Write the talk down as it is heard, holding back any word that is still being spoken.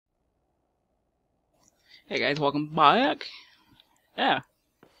Hey guys, welcome back. Yeah.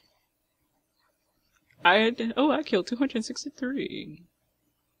 I killed 263.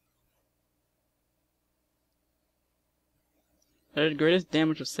 I did greatest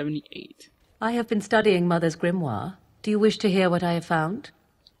damage of 78. I have been studying Mother's grimoire. Do you wish to hear what I have found?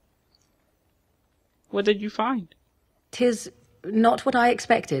 What did you find? 'Tis not what I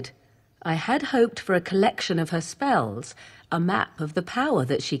expected. I had hoped for a collection of her spells, a map of the power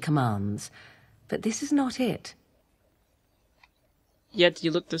that she commands. But this is not it. Yet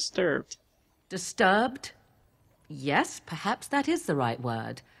you look disturbed. Disturbed? Yes, perhaps that is the right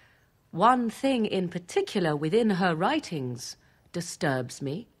word. One thing in particular within her writings disturbs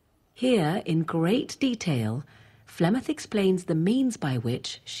me. Here, in great detail, Flemeth explains the means by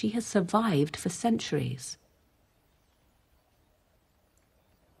which she has survived for centuries.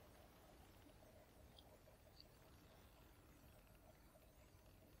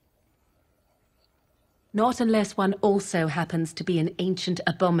 Not unless one also happens to be an ancient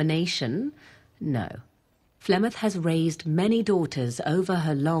abomination. No. Flemeth has raised many daughters over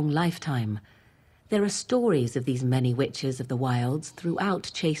her long lifetime. There are stories of these many witches of the wilds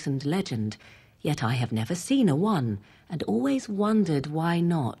throughout chastened legend, yet I have never seen a one, and always wondered why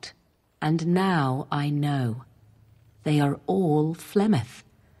not. And now I know. They are all Flemeth.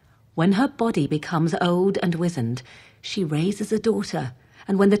 When her body becomes old and wizened, she raises a daughter,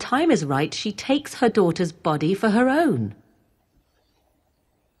 and when the time is right, she takes her daughter's body for her own.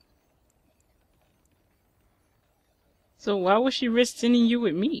 So why was she risk sending you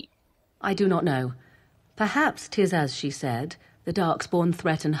with me? I do not know. Perhaps 'tis as she said, the Darkspawn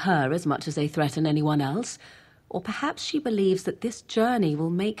threaten her as much as they threaten anyone else, or perhaps she believes that this journey will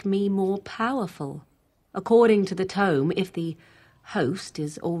make me more powerful. According to the tome, if the host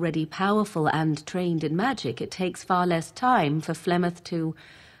is already powerful and trained in magic, it takes far less time for Flemeth to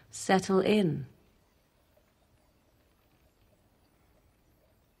settle in.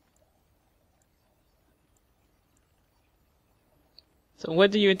 So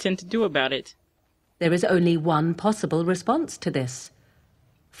what do you intend to do about it? There is only one possible response to this.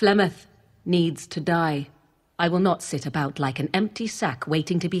 Flemeth needs to die. I will not sit about like an empty sack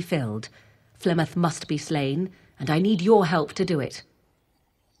waiting to be filled. Flemeth must be slain, and I need your help to do it.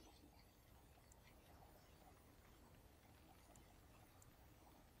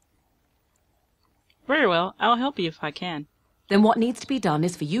 Very well, I'll help you if I can. Then what needs to be done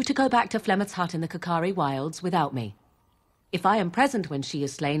is for you to go back to Flemeth's hut in the Kakari Wilds without me. If I am present when she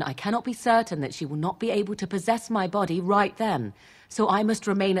is slain, I cannot be certain that she will not be able to possess my body right then, so I must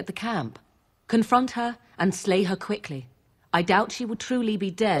remain at the camp. Confront her and slay her quickly. I doubt she will truly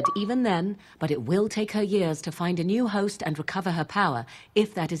be dead even then, but it will take her years to find a new host and recover her power,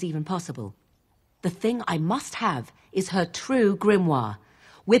 if that is even possible. The thing I must have is her true grimoire.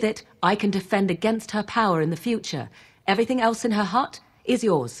 With it, I can defend against her power in the future. Everything else in her hut is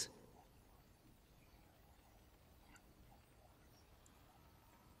yours.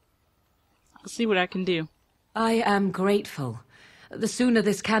 I'll see what I can do. I am grateful. The sooner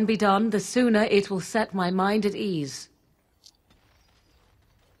this can be done, the sooner it will set my mind at ease.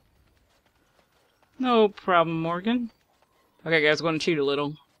 No problem, Morgan. Okay guys, we're going to cheat a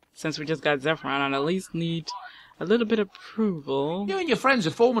little. Since we just got Zephyron, I at least need a little bit of approval. You and your friends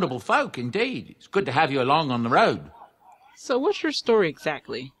are formidable folk, indeed. It's good to have you along on the road. So what's your story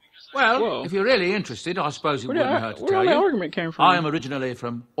exactly? Well, Whoa. if you're really interested, I suppose it wouldn't hurt to Where tell did that you. argument came from? I am originally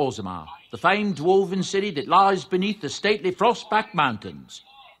from Orzammar, the famed dwarven city that lies beneath the stately Frostback Mountains.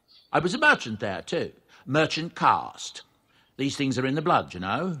 I was a merchant there, too. Merchant caste. These things are in the blood, you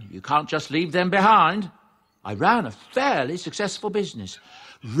know. You can't just leave them behind. I ran a fairly successful business.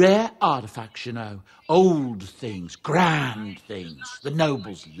 Rare artifacts, you know. Old things, grand things. The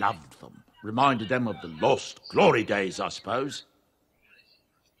nobles loved them. Reminded them of the lost glory days, I suppose.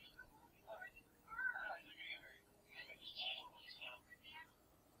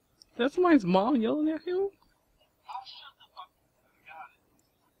 That's somebody's mom yelling at him?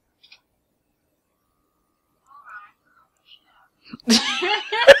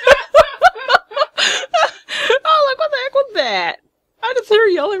 Oh, like, what the heck was that? I just hear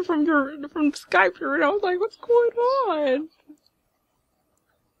yelling from Skype here, and I was like, what's going on?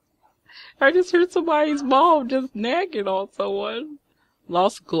 I just heard somebody's mom just nagging on someone.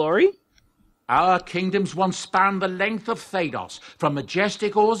 Lost glory? Our kingdoms once spanned the length of Thados, from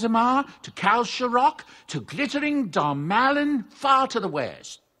majestic Orzammar to Kalsharok to glittering Darmalin far to the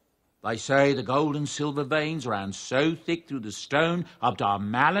west. They say the gold and silver veins ran so thick through the stone of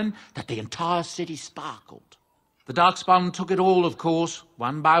Darmalin that the entire city sparkled. The Darkspawn took it all, of course.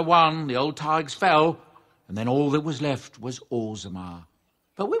 One by one, the old tigers fell, and then all that was left was Orzammar.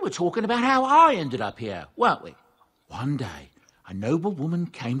 But we were talking about how I ended up here, weren't we? One day, a noble woman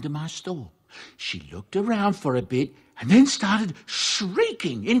came to my store. She looked around for a bit and then started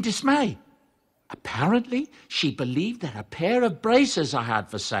shrieking in dismay. Apparently, she believed that a pair of braces I had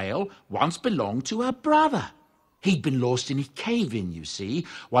for sale once belonged to her brother. He'd been lost in a cave-in, you see,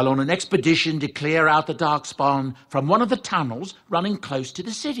 while on an expedition to clear out the Darkspawn from one of the tunnels running close to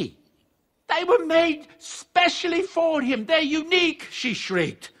the city. They were made specially for him. They're unique, she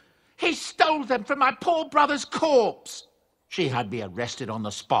shrieked. He stole them from my poor brother's corpse. She had me arrested on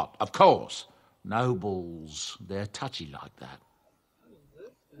the spot, of course. Nobles, they're touchy like that.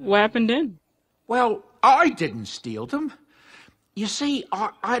 What happened then? Well, I didn't steal them. You see,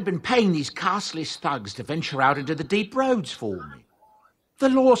 I'd been paying these castless thugs to venture out into the deep roads for me. The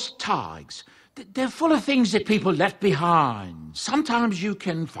lost tigers, they're full of things that people left behind. Sometimes you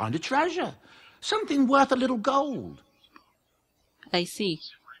can find a treasure, something worth a little gold. I see.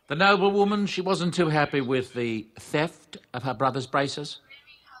 The noblewoman, she wasn't too happy with the theft of her brother's braces.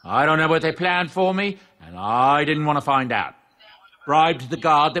 I don't know what they planned for me, and I didn't want to find out. Bribed the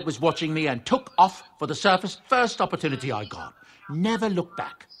guard that was watching me and took off for the surface first opportunity I got. Never looked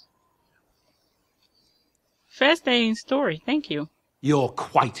back. Fascinating story. Thank you. You're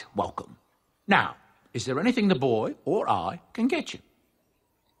quite welcome. Now, is there anything the boy or I can get you?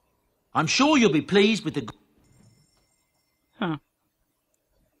 I'm sure you'll be pleased with the... Huh.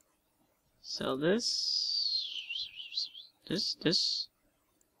 So this...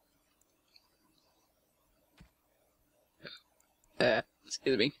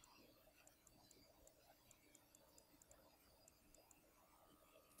 Excuse me.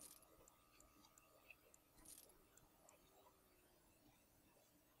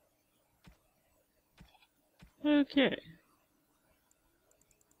 Okay.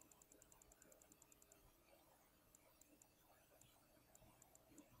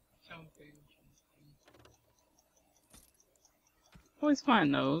 Always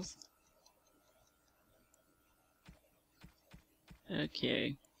find those.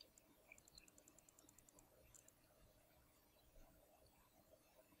 Okay.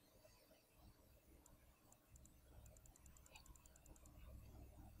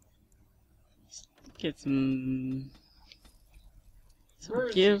 Get some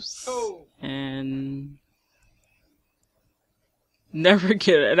gifts and never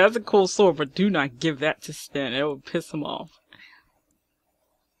get it. That's a cool sword, but do not give that to Sten. It will piss him off.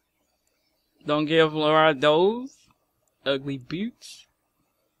 Don't give Laura those ugly boots.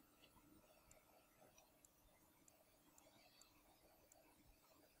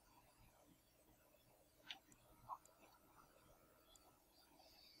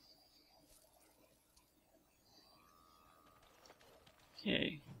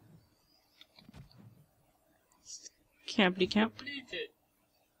 Okay. Campity camp.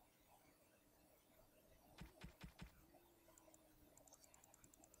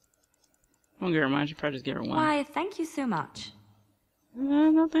 I won't give her mine. I should probably just give her one. Why, thank you so much.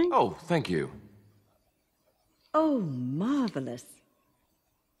 Nothing. Oh, thank you. Oh, marvelous.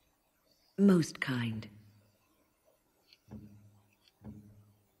 Most kind.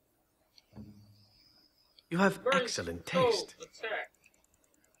 You have excellent taste.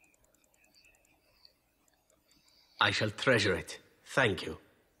 I shall treasure it. Thank you.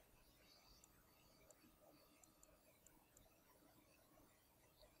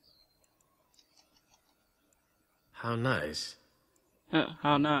 How nice.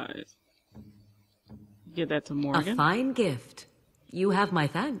 How nice. Give that to Morgan. A fine gift. You have my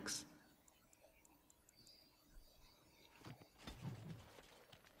thanks.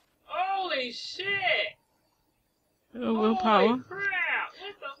 Holy shit! Willpower.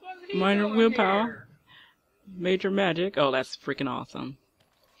 Minor willpower. Major magic. Oh, that's freaking awesome.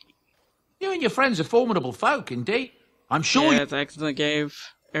 You and your friends are formidable folk, indeed. I'm sure Yes, I accidentally gave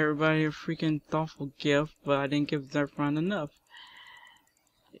everybody a freaking thoughtful gift, but I didn't give Zephyron enough.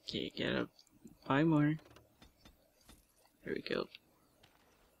 Okay, get up 5 more. There we go.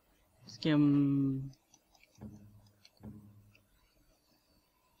 Skim.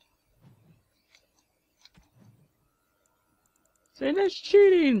 Say that's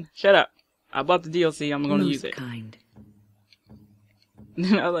cheating! Shut up. I bought the DLC, I'm gonna use it. Kind.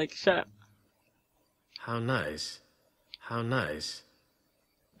 Then I was like, shut up. How nice. How nice.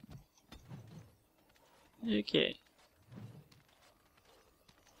 Okay.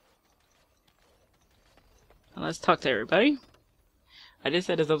 Now let's talk to everybody. I just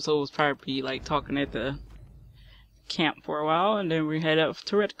said this episode was probably like talking at the camp for a while, and then we head up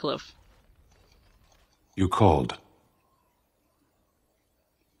to Redcliffe. You called.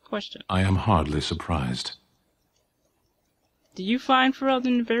 Question. I am hardly surprised. Do you find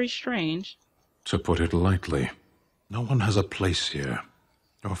Ferelden very strange? To put it lightly, no one has a place here.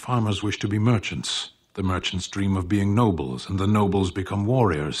 Your farmers wish to be merchants. The merchants dream of being nobles, and the nobles become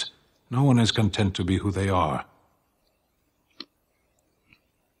warriors. No one is content to be who they are.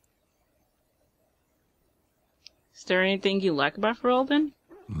 Is there anything you like about Ferelden?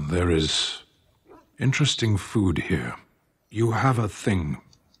 There is interesting food here. You have a thing.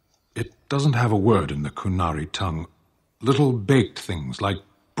 It doesn't have a word in the Kunari tongue. Little baked things like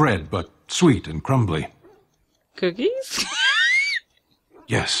bread, but sweet and crumbly. Cookies?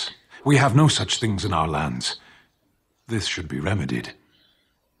 Yes, we have no such things in our lands. This should be remedied.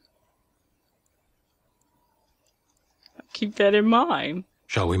 Keep that in mind.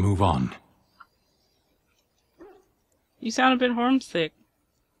 Shall we move on? You sound a bit homesick.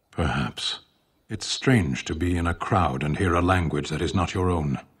 Perhaps. It's strange to be in a crowd and hear a language that is not your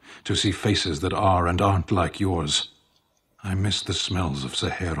own. To see faces that are and aren't like yours. I miss the smells of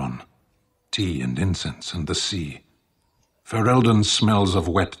Saharon. Tea and incense and the sea. Ferelden smells of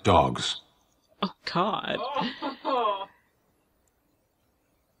wet dogs. Oh, God.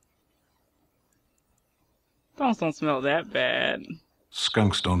 Don't smell that bad.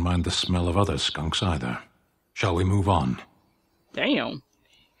 Skunks don't mind the smell of other skunks either. Shall we move on? Damn.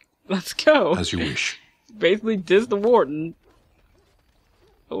 Let's go. As you wish. Basically diss the warden.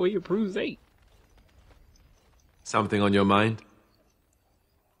 Oh, he approves 8. Something on your mind?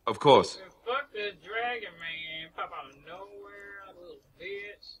 Of course. Fuck this dragon, man. Pop out of nowhere, little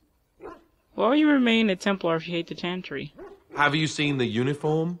bitch. Why will you remain a Templar if you hate the Chantry? Have you seen the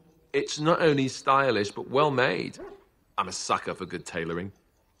uniform? It's not only stylish, but well made. I'm a sucker for good tailoring.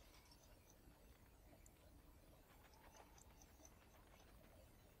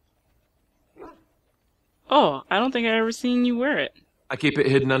 Oh, I don't think I've ever seen you wear it. I keep it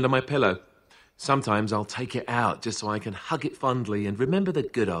hidden under my pillow. Sometimes I'll take it out just so I can hug it fondly and remember the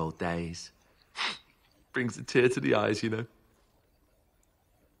good old days. Brings a tear to the eyes, you know.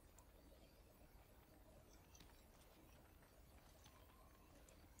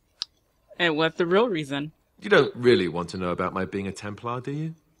 And what's the real reason? You don't really want to know about my being a Templar, do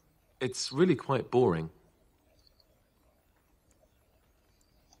you? It's really quite boring.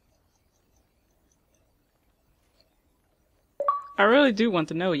 I really do want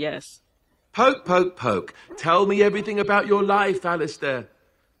to know, yes. Poke, poke, poke. Tell me everything about your life, Alistair.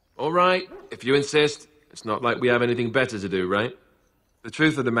 All right, if you insist. It's not like we have anything better to do, right? The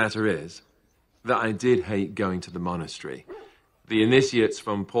truth of the matter is that I did hate going to the monastery. The initiates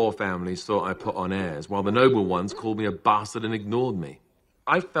from poor families thought I put on airs, while the noble ones called me a bastard and ignored me.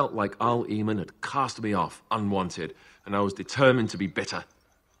 I felt like Al-Eamon had cast me off, unwanted, and I was determined to be bitter.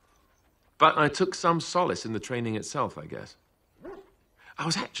 But I took some solace in the training itself, I guess. I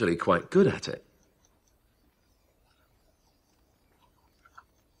was actually quite good at it.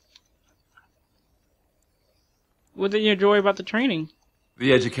 What did you enjoy about the training?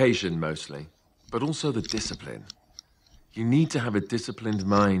 The education, mostly, but also the discipline. You need to have a disciplined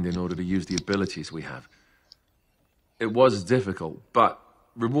mind in order to use the abilities we have. It was difficult, but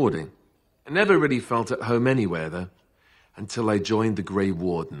rewarding. I never really felt at home anywhere, though, until I joined the Grey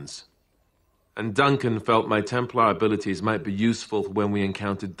Wardens. And Duncan felt my Templar abilities might be useful for when we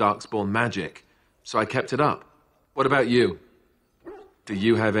encountered Darkspawn magic, so I kept it up. What about you? Do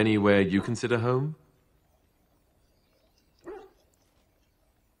you have anywhere you consider home?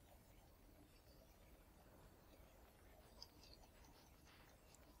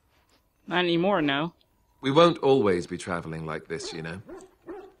 Not anymore, no. We won't always be traveling like this, you know.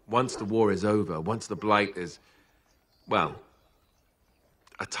 Once the war is over, once the Blight is... well,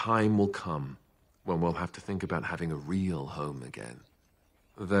 a time will come when we'll have to think about having a real home again.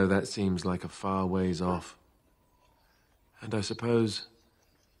 Though that seems like a far ways off. And I suppose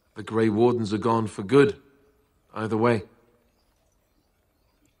the Grey Wardens are gone for good, either way.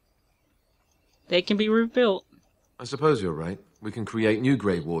 They can be rebuilt. I suppose you're right. We can create new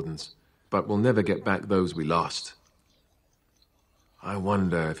Grey Wardens, but we'll never get back those we lost. I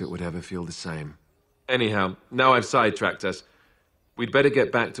wonder if it would ever feel the same. Anyhow, now I've sidetracked us. We'd better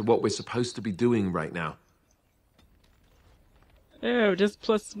get back to what we're supposed to be doing right now. Oh, just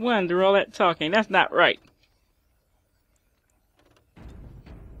 +1 through all that talking. That's not right.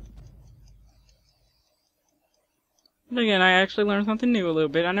 But again, I actually learned something new a little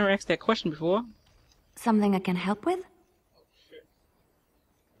bit. I never asked that question before. Something I can help with?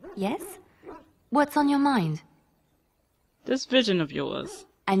 Yes? What's on your mind? This vision of yours.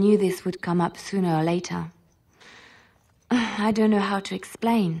 I knew this would come up sooner or later. I don't know how to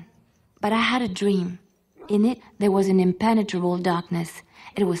explain, but I had a dream. In it, there was an impenetrable darkness.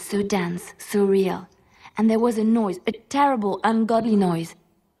 It was so dense, so real. and there was a noise, a terrible, ungodly noise.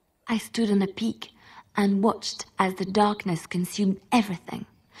 I stood on a peak and watched as the darkness consumed everything.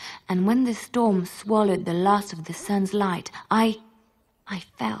 And when the storm swallowed the last of the sun's light, I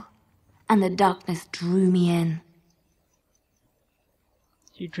fell, and the darkness drew me in.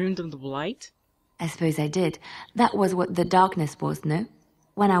 You dreamed of the blight? I suppose I did. That was what the darkness was, no?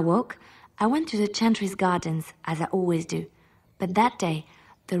 When I woke, I went to the Chantry's gardens, as I always do. But that day,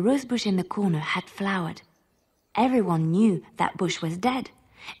 the rosebush in the corner had flowered. Everyone knew that bush was dead.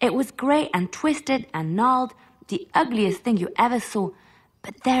 It was grey and twisted and gnarled, the ugliest thing you ever saw.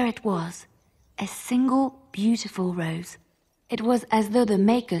 But there it was, a single beautiful rose. It was as though the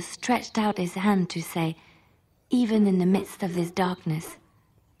Maker stretched out his hand to say, even in the midst of this darkness,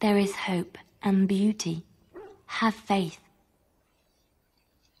 there is hope and beauty. Have faith.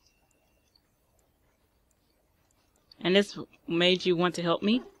 And this made you want to help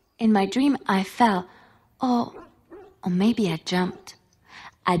me? In my dream, I fell. Or maybe I jumped.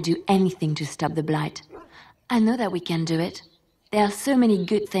 I'd do anything to stop the blight. I know that we can do it. There are so many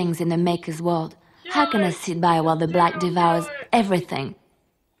good things in the Maker's world. How can I sit by while the blight devours everything?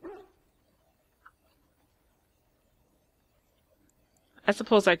 I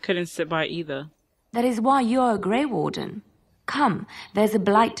suppose I couldn't sit by either. That is why you're a Grey Warden. Come, there's a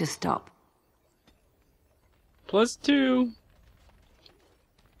blight to stop. +2.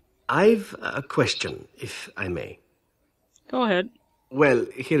 I've a question, if I may. Go ahead. Well,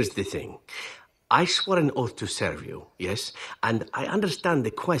 here's the thing. I swore an oath to serve you, yes? And I understand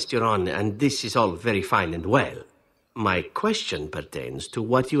the quest you're on, and this is all very fine and well. My question pertains to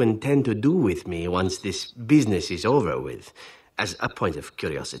what you intend to do with me once this business is over with, as a point of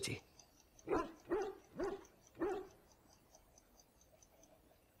curiosity.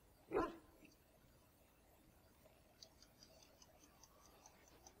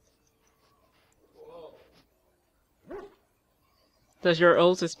 Does your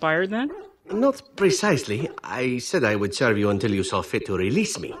oath expire then? Not precisely. I said I would serve you until you saw fit to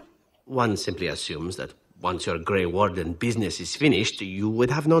release me. One simply assumes that once your Grey Warden business is finished, you would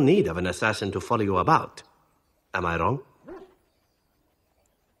have no need of an assassin to follow you about. Am I wrong?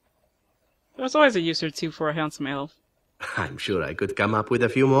 There's always a use or two for a handsome elf. I'm sure I could come up with a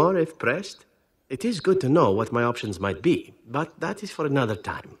few more if pressed. It is good to know what my options might be, but that is for another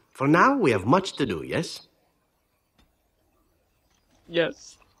time. For now, we have much to do, yes?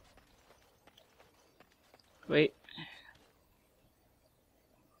 Yes. Wait.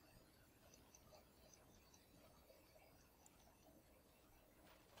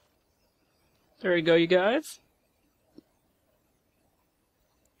 There we go, you guys.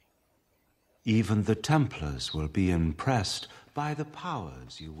 Even the Templars will be impressed by the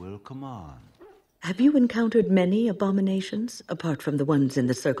powers you will command. Have you encountered many abominations, apart from the ones in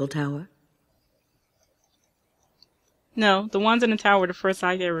the Circle Tower? No, the ones in the tower were the first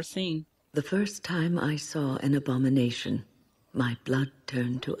I'd ever seen. The first time I saw an abomination, my blood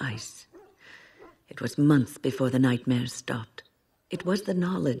turned to ice. It was months before the nightmares stopped. It was the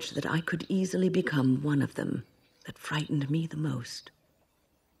knowledge that I could easily become one of them that frightened me the most.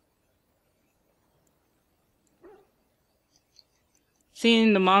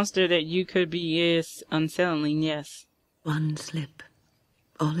 Seeing the monster that you could be is unsettling, yes. One slip.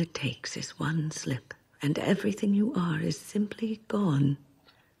 All it takes is one slip, and everything you are is simply gone,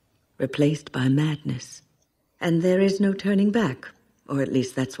 replaced by madness. And there is no turning back, or at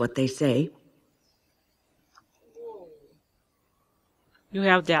least that's what they say. You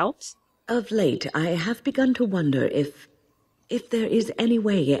have doubts? Of late, I have begun to wonder if there is any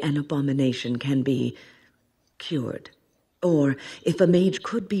way an abomination can be cured. Or if a mage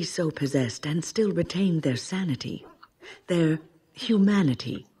could be so possessed and still retain their sanity, their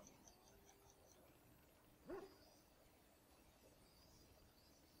humanity.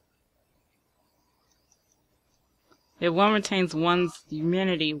 If one retains one's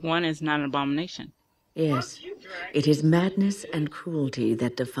humanity, one is not an abomination. Yes, it is madness and cruelty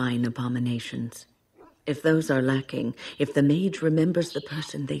that define abominations. If those are lacking, if the mage remembers the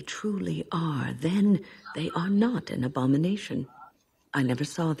person they truly are, then they are not an abomination. I never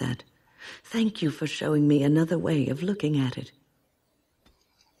saw that. Thank you for showing me another way of looking at it.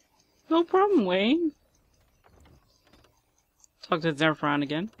 No problem, Wayne. Talk to Zephyron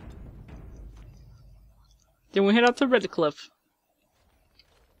again. Then we head out to Redcliffe.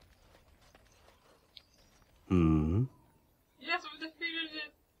 Yes, we defeated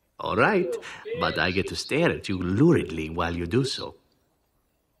it. All right, but I get to stare at you luridly while you do so.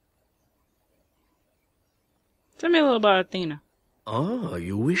 Tell me a little about Athena. Oh,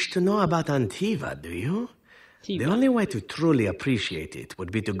 you wish to know about Antiva, do you? The only way to truly appreciate it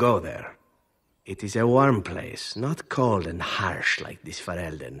would be to go there. It is a warm place, not cold and harsh like this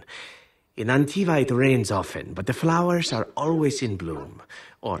Ferelden. In Antiva it rains often, but the flowers are always in bloom.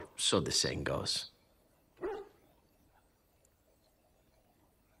 Or so the saying goes.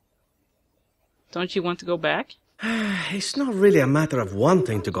 Don't you want to go back? It's not really a matter of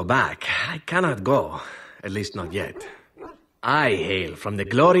wanting to go back. I cannot go. At least not yet. I hail from the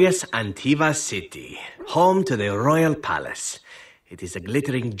glorious Antiva city, home to the royal palace. It is a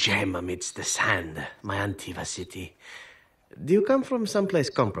glittering gem amidst the sand, my Antiva city. Do you come from someplace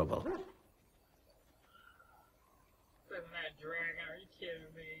comparable?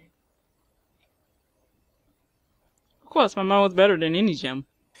 Of course, my mom was better than any gem.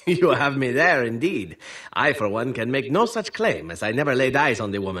 You have me there, indeed. I, for one, can make no such claim, as I never laid eyes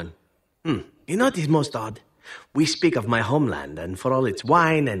on the woman. You know what is most odd? We speak of my homeland, and for all its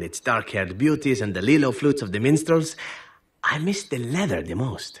wine and its dark-haired beauties and the lilo flutes of the minstrels, I miss the leather the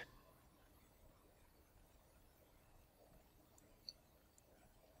most.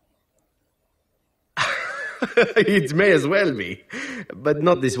 It may as well be, but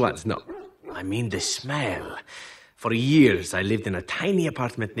not this once, no. I mean the smell. For years, I lived in a tiny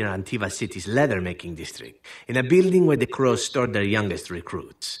apartment near Antiva City's leather-making district, in a building where the crows stored their youngest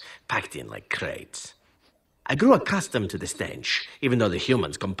recruits, packed in like crates. I grew accustomed to the stench, even though the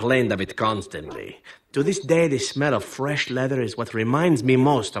humans complained of it constantly. To this day, the smell of fresh leather is what reminds me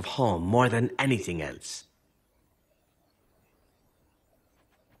most of home, more than anything else.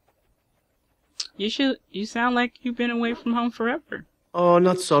 You sound like you've been away from home forever. Oh,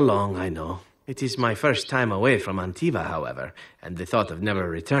 not so long, I know. It is my first time away from Antiva, however, and the thought of never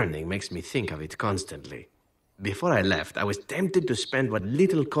returning makes me think of it constantly. Before I left, I was tempted to spend what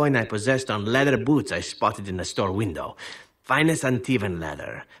little coin I possessed on leather boots I spotted in a store window. Finest Antivan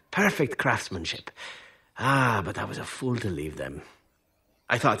leather, perfect craftsmanship. But I was a fool to leave them.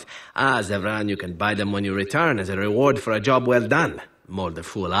 I thought, Zevran, you can buy them when you return as a reward for a job well done. More the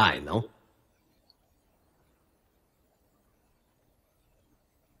fool I, no?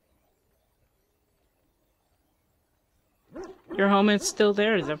 Your home is still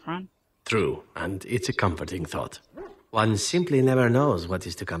there, Zevran. True, and it's a comforting thought. One simply never knows what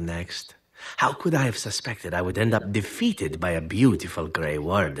is to come next. How could I have suspected I would end up defeated by a beautiful Grey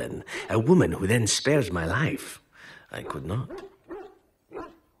Warden, a woman who then spares my life? I could not.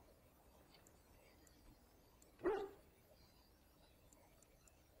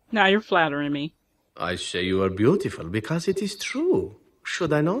 Now you're flattering me. I say you are beautiful because it is true.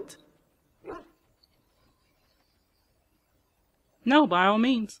 Should I not? No, by all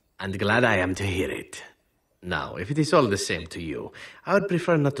means. And glad I am to hear it. Now, if it is all the same to you, I would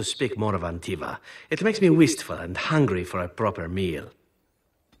prefer not to speak more of Antiva. It makes me wistful and hungry for a proper meal.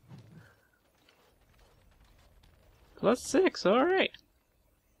 +6, alright.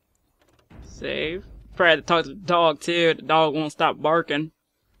 Save. Probably had to talk to the dog too. The dog won't stop barking.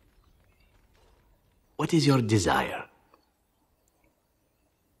 What is your desire?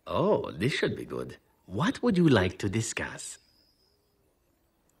 Oh, this should be good. What would you like to discuss?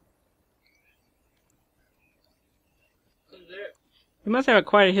 You must have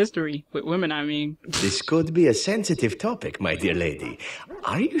quite a history with women, I mean. This could be a sensitive topic, my dear lady.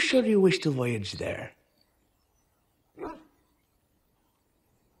 Are you sure you wish to voyage there?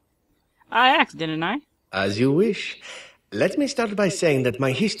 I asked, didn't I? As you wish. Let me start by saying that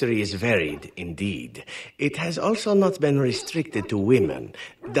my history is varied, indeed. It has also not been restricted to women.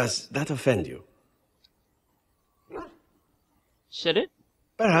 Does that offend you? Should it?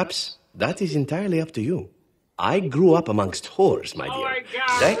 Perhaps. That is entirely up to you. I grew up amongst whores, my dear.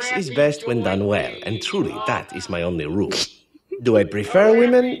 Sex is best when done well, and truly, that is my only rule. Do I prefer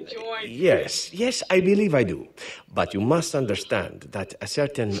women? Yes, I believe I do. But you must understand that a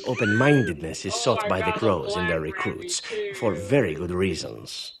certain open-mindedness is sought by the crows in their recruits, for very good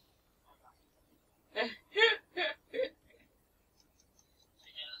reasons.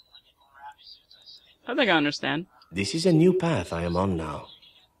 I think I understand. This is a new path I am on now.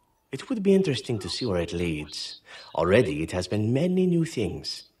 It would be interesting to see where it leads. Already, it has been many new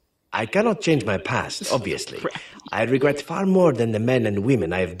things. I cannot change my past, obviously. I regret far more than the men and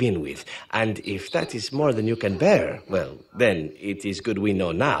women I have been with. And if that is more than you can bear, well, then it is good we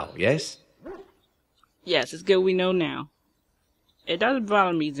know now, yes? Yes, it's good we know now. It doesn't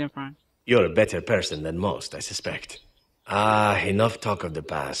bother me, Zevran. You're a better person than most, I suspect. Enough talk of the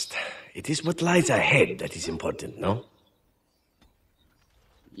past. It is what lies ahead that is important, no?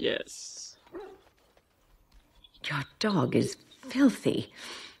 Yes. Your dog is filthy.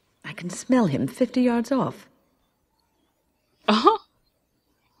 I can smell him 50 yards off.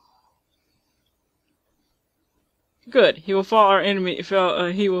 Good. He will fall our enemy.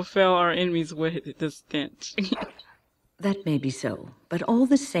 He will fail our enemies with the stench. That may be so, but all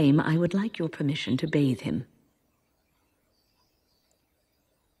the same, I would like your permission to bathe him.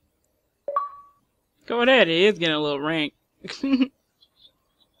 Go ahead. He is getting a little rank.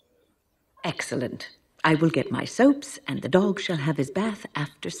 Excellent. I will get my soaps, and the dog shall have his bath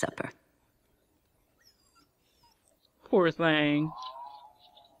after supper. Poor thing.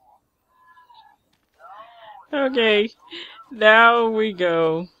 Okay, now we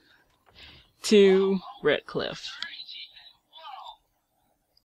go to Redcliffe.